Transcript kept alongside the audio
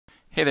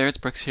Hey there, it's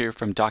Brooks here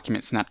from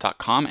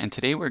DocumentSnap.com, and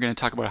today we're going to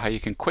talk about how you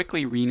can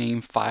quickly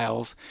rename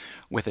files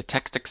with a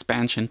text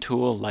expansion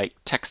tool like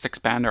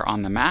TextExpander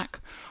on the Mac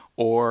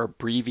or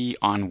Breevy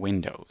on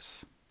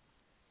Windows.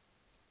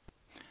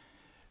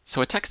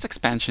 So a text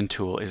expansion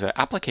tool is an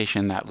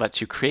application that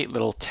lets you create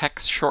little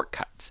text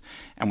shortcuts,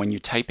 and when you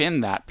type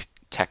in that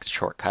text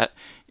shortcut,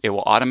 it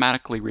will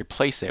automatically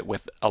replace it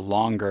with a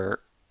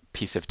longer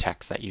piece of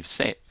text that you've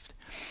saved.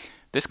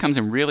 This comes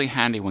in really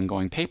handy when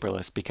going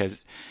paperless because,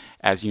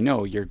 as you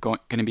know, you're going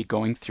to be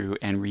going through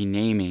and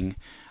renaming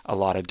a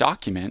lot of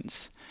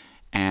documents,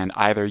 and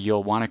either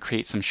you'll want to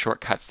create some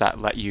shortcuts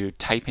that let you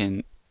type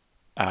in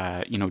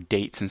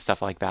dates and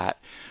stuff like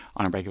that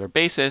on a regular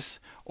basis,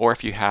 or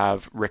if you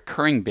have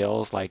recurring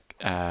bills like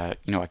a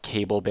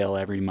cable bill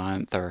every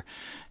month, or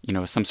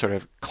some sort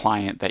of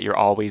client that you're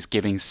always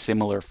giving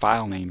similar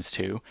file names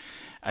to,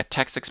 a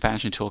text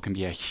expansion tool can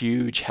be a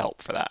huge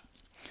help for that.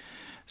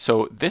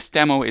 So this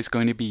demo is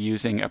going to be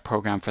using a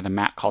program for the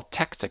Mac called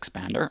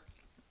TextExpander.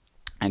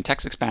 And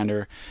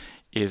TextExpander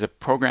is a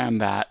program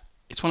that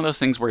it's one of those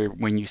things where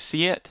when you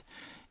see it,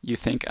 you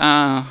think,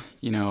 I'm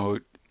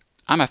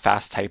a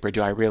fast typer.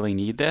 Do I really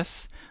need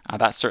this?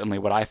 That's certainly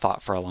what I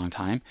thought for a long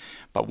time.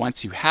 But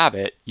once you have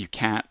it, you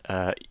can't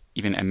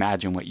even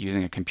imagine what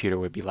using a computer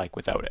would be like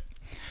without it.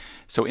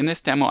 So in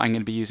this demo, I'm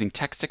going to be using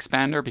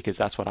TextExpander because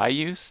that's what I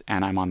use,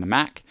 and I'm on the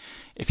Mac.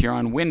 If you're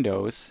on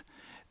Windows,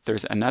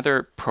 there's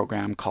another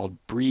program called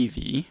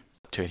Breevy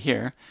to it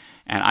here,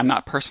 and I'm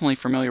not personally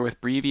familiar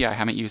with Breevy. I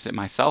haven't used it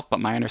myself,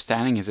 but my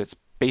understanding is it's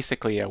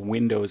basically a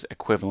Windows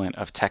equivalent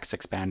of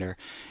TextExpander,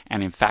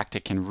 and in fact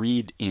it can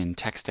read in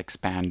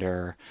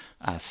TextExpander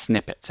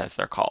snippets, as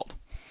they're called.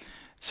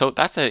 So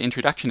that's an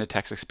introduction to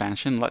text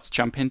expansion. Let's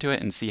jump into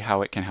it and see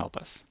how it can help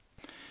us.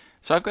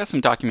 So I've got some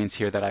documents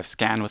here that I've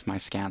scanned with my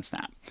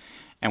ScanSnap.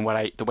 And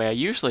the way I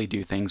usually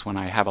do things when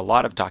I have a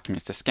lot of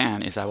documents to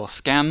scan is I will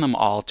scan them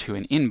all to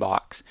an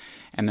inbox,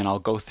 and then I'll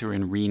go through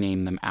and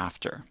rename them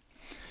after.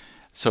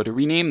 So to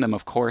rename them,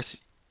 of course,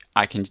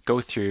 I can go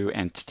through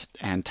and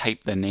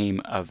type the name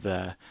of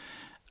the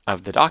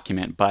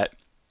document. But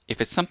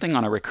if it's something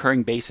on a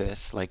recurring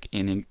basis, like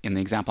in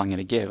the example I'm going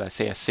to give,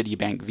 say a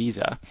Citibank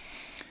Visa,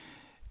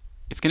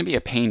 it's going to be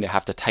a pain to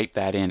have to type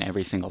that in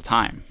every single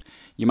time.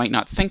 You might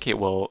not think it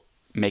will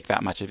make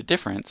that much of a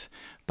difference,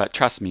 but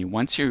trust me,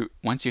 once you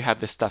have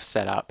this stuff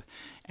set up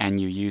and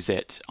you use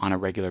it on a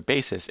regular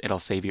basis, it'll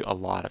save you a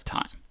lot of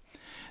time.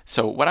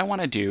 So what I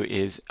want to do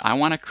is I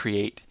want to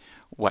create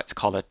what's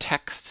called a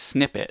text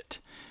snippet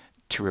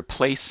to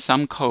replace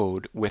some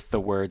code with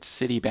the word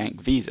Citibank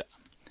Visa,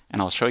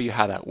 and I'll show you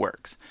how that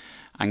works.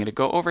 I'm going to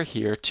go over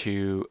here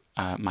to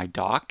my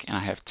doc, and I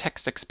have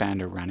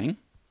TextExpander running.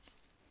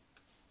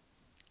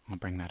 I'll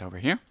bring that over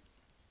here.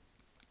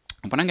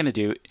 What I'm going to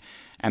do,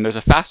 and there's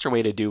a faster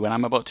way to do what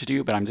I'm about to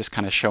do, but I'm just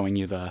kind of showing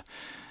you the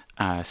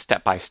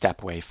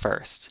step-by-step way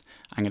first.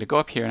 I'm going to go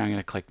up here and I'm going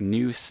to click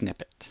New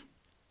Snippet.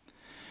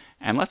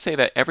 And let's say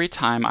that every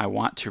time I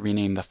want to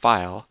rename the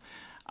file,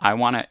 I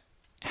want to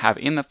have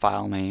in the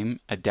file name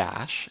a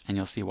dash, and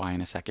you'll see why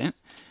in a second,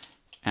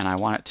 and I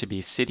want it to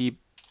be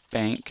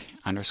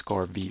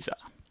Citibank_Visa.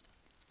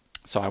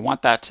 So I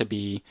want that to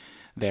be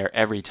there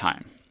every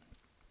time.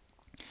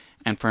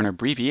 And for an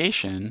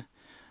abbreviation,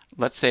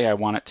 let's say I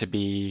want it to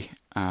be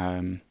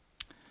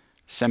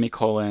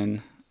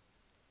semicolon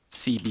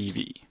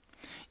CBV.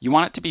 You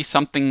want it to be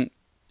something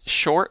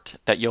short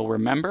that you'll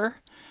remember,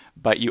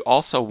 but you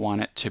also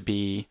want it to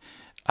be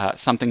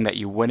something that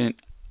you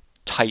wouldn't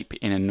type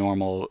in a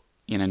normal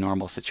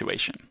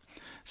situation.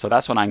 So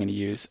that's what I'm going to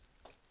use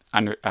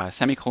under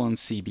semicolon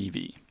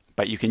CBV.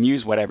 But you can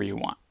use whatever you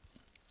want.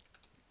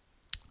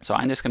 So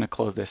I'm just going to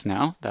close this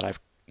now that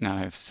I've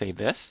saved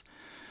this.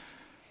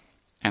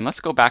 And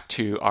let's go back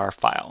to our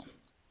file.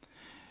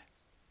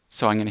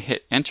 So I'm going to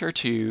hit Enter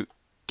to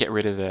get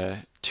rid of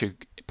to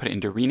put it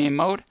into rename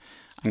mode.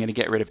 I'm going to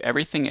get rid of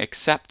everything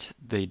except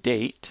the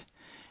date.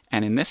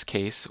 And in this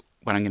case,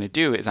 what I'm going to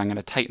do is I'm going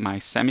to type my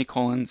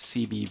semicolon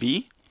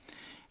CBV.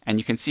 And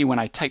you can see when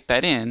I type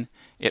that in,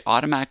 it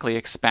automatically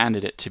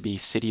expanded it to be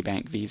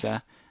Citibank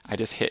Visa. I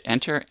just hit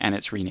Enter and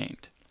it's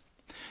renamed.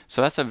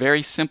 So that's a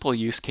very simple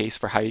use case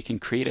for how you can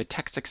create a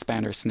text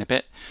expander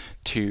snippet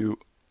to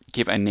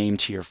give a name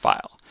to your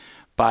file.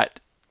 But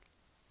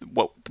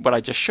what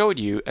I just showed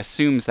you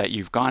assumes that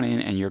you've gone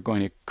in and you're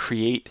going to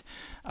create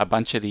a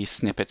bunch of these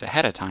snippets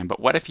ahead of time.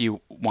 But what if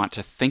you want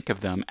to think of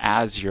them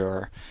as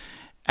you're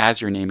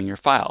naming your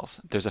files?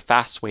 There's a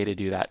fast way to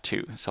do that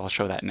too. So I'll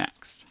show that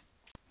next.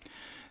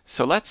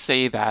 So let's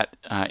say that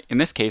in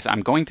this case,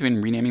 I'm going through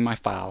and renaming my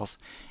files,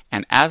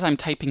 and as I'm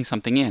typing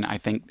something in, I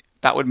think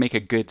that would make a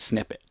good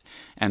snippet.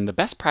 And the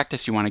best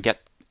practice you want to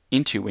get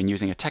into when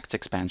using a text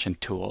expansion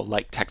tool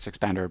like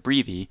TextExpander or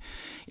Breevy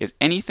is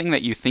anything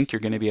that you think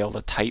you're going to be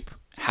able to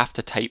have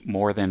to type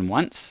more than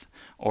once,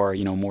 or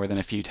more than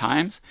a few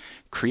times,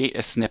 create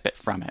a snippet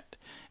from it,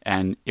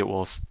 and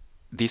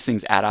these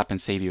things add up and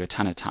save you a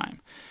ton of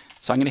time.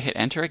 So I'm going to hit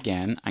Enter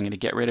again. I'm going to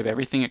get rid of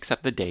everything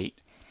except the date,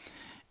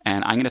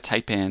 and I'm going to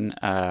type in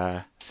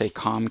say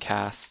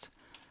Comcast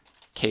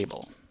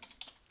cable.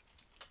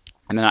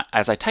 And then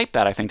as I type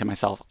that, I think to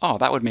myself, oh,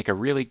 that would make a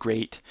really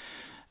great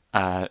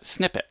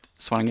snippet.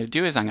 So what I'm going to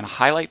do is I'm going to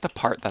highlight the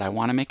part that I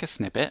want to make a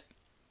snippet.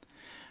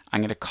 I'm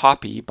going to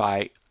copy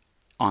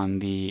on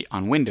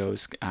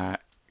Windows,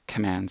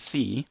 Command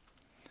C,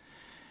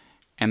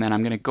 and then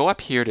I'm going to go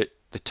up here to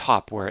the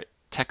top where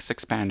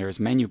TextExpander's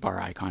menu bar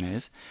icon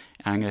is,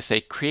 and I'm going to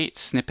say Create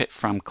Snippet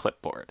from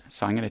Clipboard.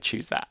 So I'm going to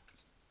choose that.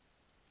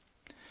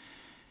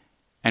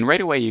 And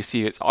right away you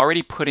see it's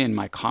already put in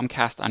my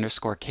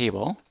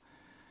Comcast_cable,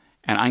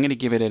 and I'm going to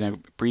give it an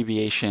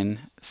abbreviation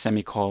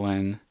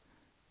semicolon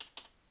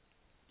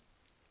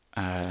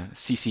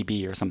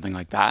CCB or something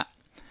like that.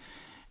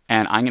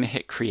 And I'm going to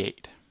hit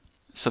Create.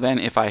 So then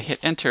if I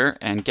hit Enter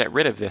and get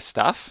rid of this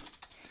stuff,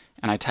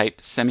 and I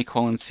type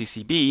semicolon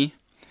CCB,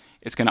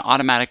 it's going to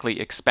automatically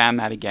expand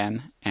that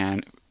again.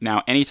 And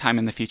now anytime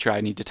in the future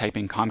I need to type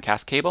in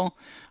Comcast cable,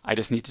 I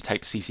just need to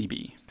type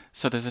CCB.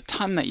 So there's a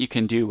ton that you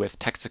can do with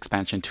text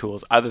expansion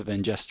tools other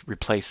than just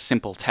replace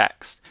simple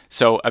text.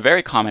 So a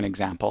very common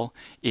example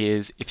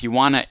is if you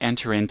want to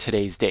enter in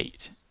today's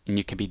date, and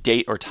you can be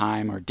date or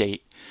time or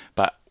date,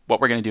 but what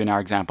we're going to do in our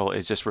example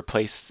is just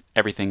replace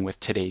everything with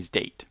today's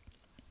date.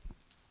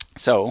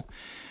 So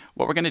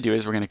what we're going to do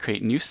is we're going to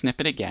create new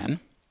snippet again,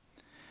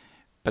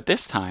 but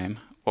this time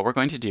what we're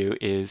going to do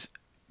is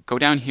go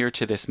down here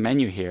to this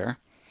menu here,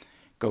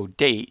 go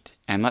date,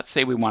 and let's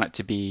say we want it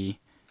to be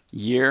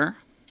year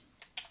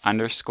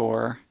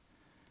underscore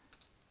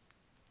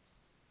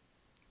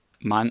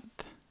month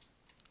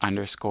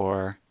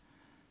underscore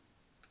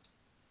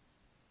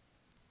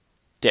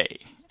day.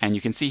 And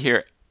you can see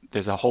here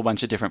there's a whole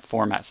bunch of different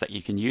formats that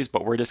you can use,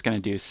 but we're just going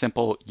to do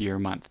simple year,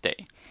 month,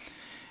 day.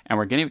 And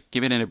we're going to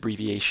give it an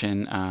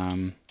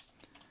abbreviation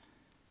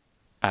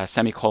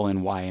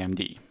semicolon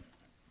YMD.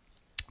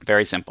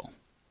 Very simple.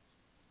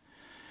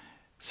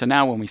 So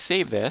now when we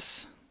save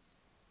this,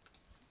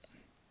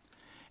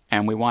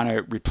 and we want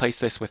to replace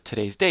this with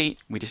today's date,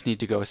 we just need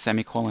to go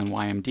semicolon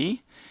YMD,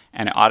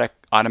 and it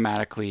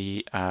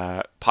automatically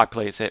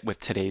populates it with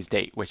today's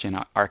date, which in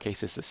our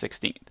case is the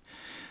 16th.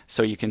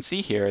 So you can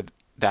see here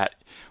that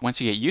once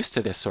you get used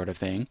to this sort of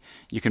thing,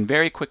 you can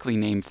very quickly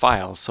name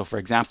files. So for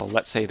example,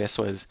 let's say this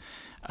was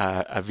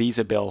a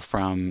Visa bill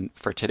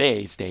for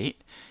today's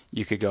date.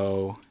 You could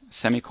go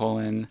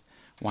semicolon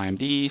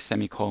YMD,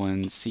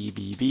 semicolon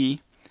CBV,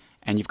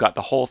 and you've got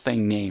the whole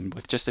thing named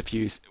with just a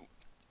few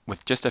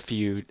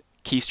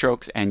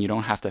keystrokes, and you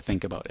don't have to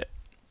think about it.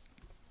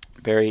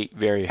 Very,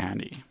 very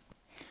handy.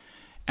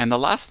 And the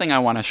last thing I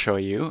want to show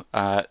you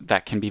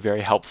that can be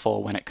very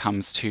helpful when it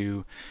comes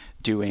to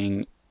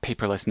doing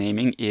paperless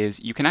naming is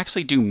you can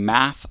actually do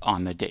math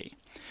on the day.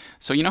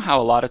 So you know how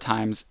a lot of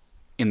times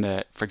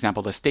for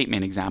example, the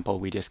statement example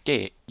we just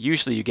gave,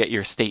 usually you get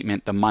your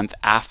statement the month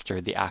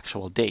after the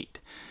actual date.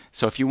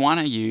 So if you want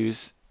to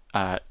use,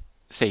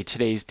 say,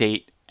 today's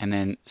date and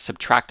then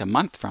subtract a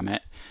month from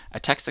it, a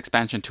text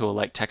expansion tool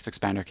like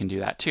TextExpander can do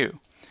that too.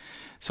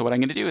 So what I'm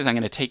going to do is I'm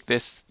going to take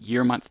this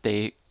year, month,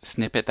 day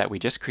snippet that we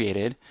just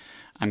created.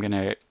 I'm going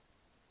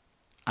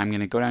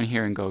to go down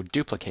here and go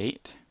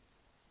duplicate.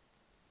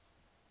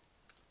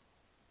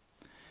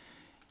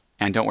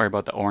 And don't worry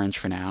about the orange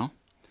for now.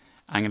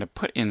 I'm going to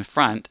put in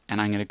front, and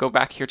I'm going to go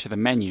back here to the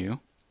menu,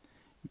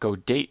 go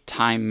date,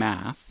 time,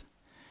 math,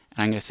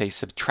 and I'm going to say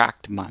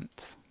subtract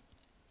month.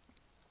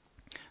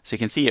 So you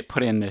can see it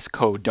put in this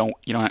code.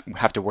 You don't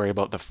have to worry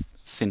about the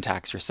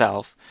syntax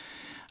yourself,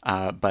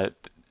 but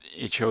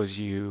it shows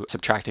you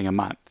subtracting a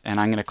month. And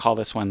I'm going to call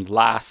this one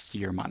last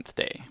year, month,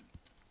 day,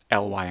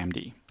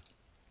 LYMD.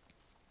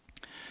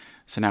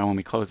 So now when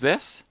we close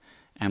this,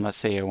 and let's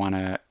say I want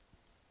to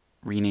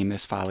rename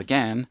this file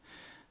again,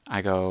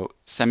 I go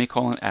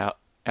semicolon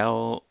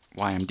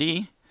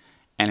LYMD,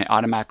 and it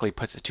automatically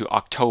puts it to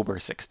October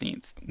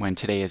 16th when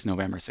today is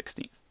November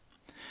 16th.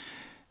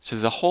 So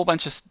there's a whole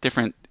bunch of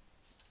different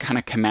kind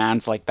of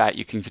commands like that.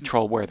 You can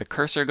control where the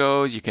cursor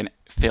goes, you can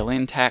fill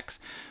in text.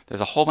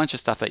 There's a whole bunch of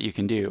stuff that you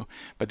can do,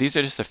 but these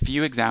are just a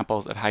few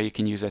examples of how you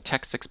can use a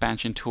text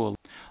expansion tool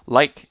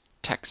like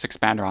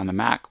TextExpander on the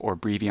Mac or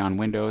Breevy on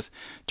Windows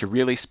to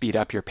really speed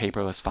up your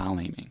paperless file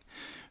naming.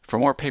 For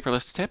more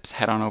paperless tips,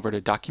 head on over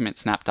to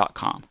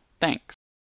DocumentSnap.com. Thanks.